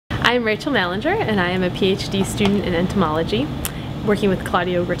I'm Rachel Mallinger, and I am a PhD student in entomology, working with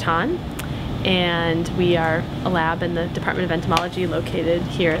Claudio Gratton, and we are a lab in the Department of Entomology located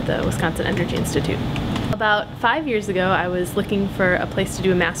here at the Wisconsin Energy Institute. About 5 years ago, I was looking for a place to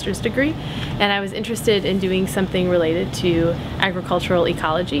do a master's degree, and I was interested in doing something related to agricultural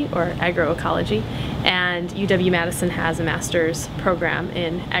ecology or agroecology, and UW-Madison has a master's program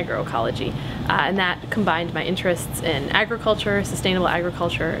in agroecology, and that combined my interests in agriculture, sustainable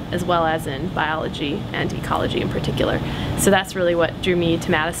agriculture, as well as in biology and ecology in particular. So that's really what drew me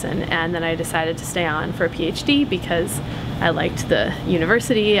to Madison, and then I decided to stay on for a PhD because I liked the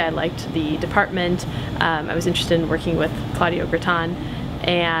university, I liked the department, I was interested in working with Claudio Gratton,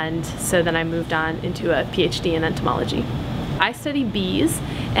 and so then I moved on into a PhD in entomology. I study bees,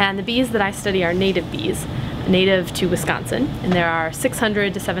 and the bees that I study are native bees, native to Wisconsin, and there are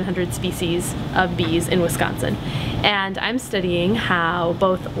 600 to 700 species of bees in Wisconsin. And I'm studying how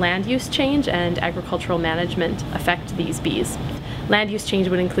both land use change and agricultural management affect these bees. Land use change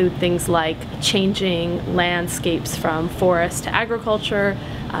would include things like changing landscapes from forest to agriculture,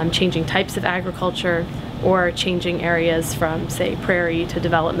 changing types of agriculture, or changing areas from, say, prairie to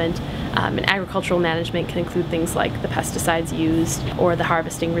development. And agricultural management can include things like the pesticides used or the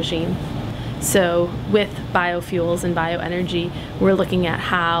harvesting regime. So with biofuels and bioenergy, we're looking at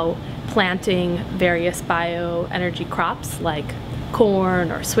how planting various bioenergy crops like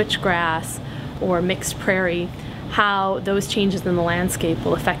corn or switchgrass or mixed prairie, how those changes in the landscape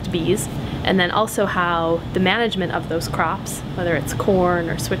will affect bees, and then also how the management of those crops, whether it's corn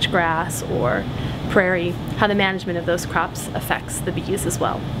or switchgrass or prairie, how the management of those crops affects the bees as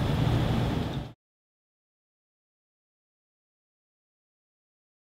well.